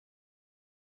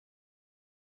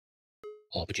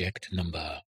Object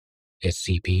Number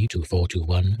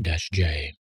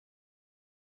SCP-2421-J.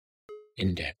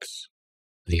 Index: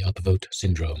 The Upvote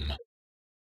Syndrome.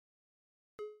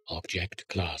 Object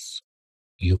Class: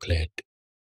 Euclid.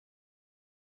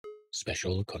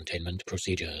 Special Containment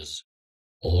Procedures: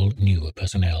 All new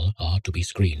personnel are to be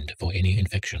screened for any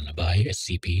infection by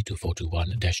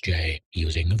SCP-2421-J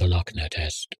using the Lochner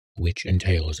test, which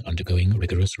entails undergoing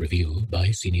rigorous review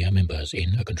by senior members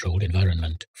in a controlled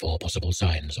environment for possible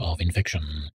signs of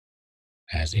infection.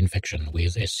 As infection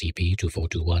with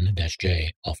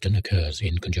SCP-2421-J often occurs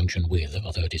in conjunction with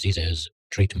other diseases,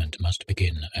 treatment must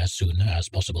begin as soon as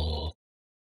possible.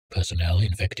 Personnel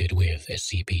infected with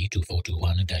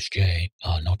SCP-2421-J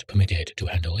are not permitted to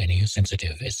handle any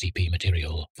sensitive SCP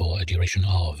material for a duration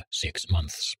of 6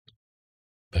 months.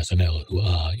 Personnel who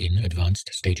are in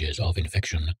advanced stages of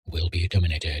infection will be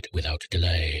terminated without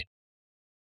delay.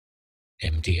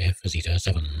 MTF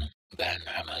Zeta-7. Ban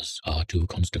hammers are to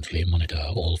constantly monitor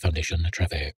all Foundation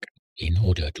traffic in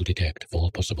order to detect for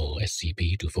possible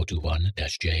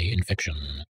SCP-2421-J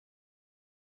infection.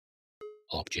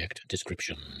 Object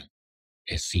Description: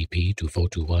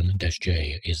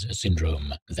 SCP-2421-J is a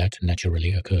syndrome that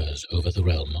naturally occurs over the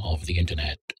realm of the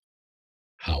Internet.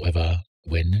 However,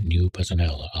 when new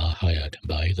personnel are hired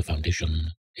by the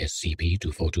Foundation,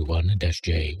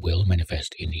 SCP-2421-J will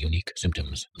manifest in unique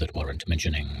symptoms that warrant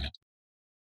mentioning.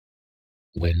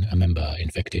 When a member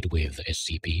infected with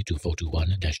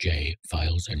SCP-2421-J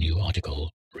files a new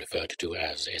article, referred to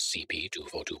as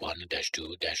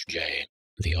SCP-2421-2-J,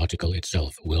 the article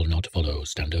itself will not follow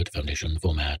standard Foundation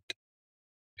format.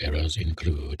 Errors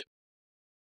include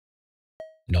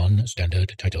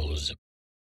non-standard titles,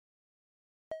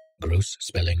 gross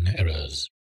spelling errors,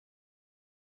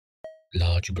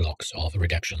 large blocks of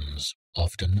redactions,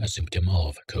 often a symptom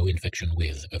of co-infection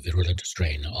with a virulent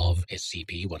strain of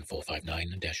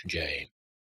SCP-2459-J,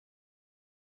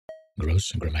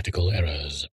 gross grammatical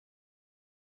errors,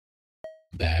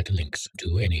 bad links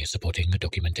to any supporting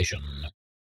documentation,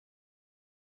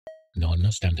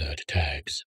 non-standard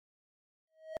tags.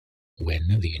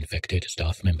 When the infected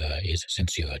staff member is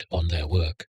censured on their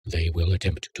work, they will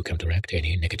attempt to counteract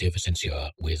any negative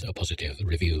censure with a positive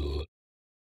review.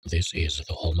 This is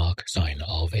the hallmark sign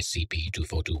of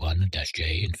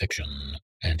SCP-2421-J infection,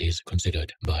 and is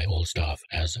considered by all staff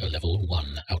as a Level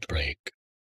 1 outbreak.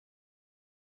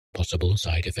 Possible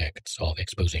side effects of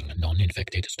exposing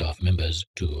non-infected staff members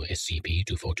to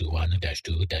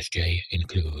SCP-2421-2-J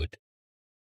include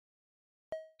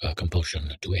a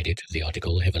compulsion to edit the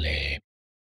article heavily,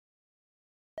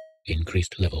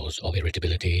 increased levels of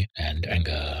irritability and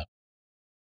anger,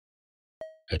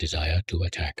 a desire to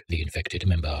attack the infected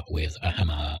member with a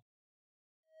hammer.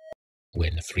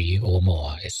 When 3 or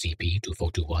more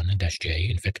SCP-2421-J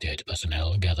infected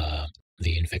personnel gather,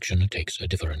 the infection takes a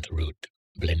different route,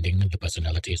 blending the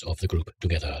personalities of the group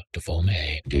together to form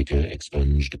a data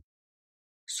expunged.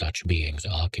 Such beings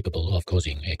are capable of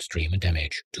causing extreme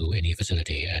damage to any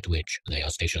facility at which they are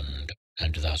stationed,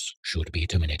 and thus should be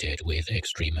terminated with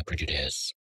extreme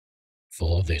prejudice.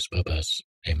 For this purpose,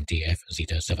 MTF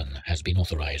Zeta-7 has been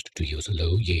authorized to use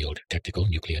low-yield tactical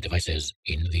nuclear devices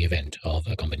in the event of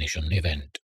a combination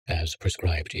event, as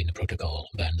prescribed in Protocol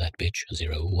Ban That Bitch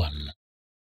 01.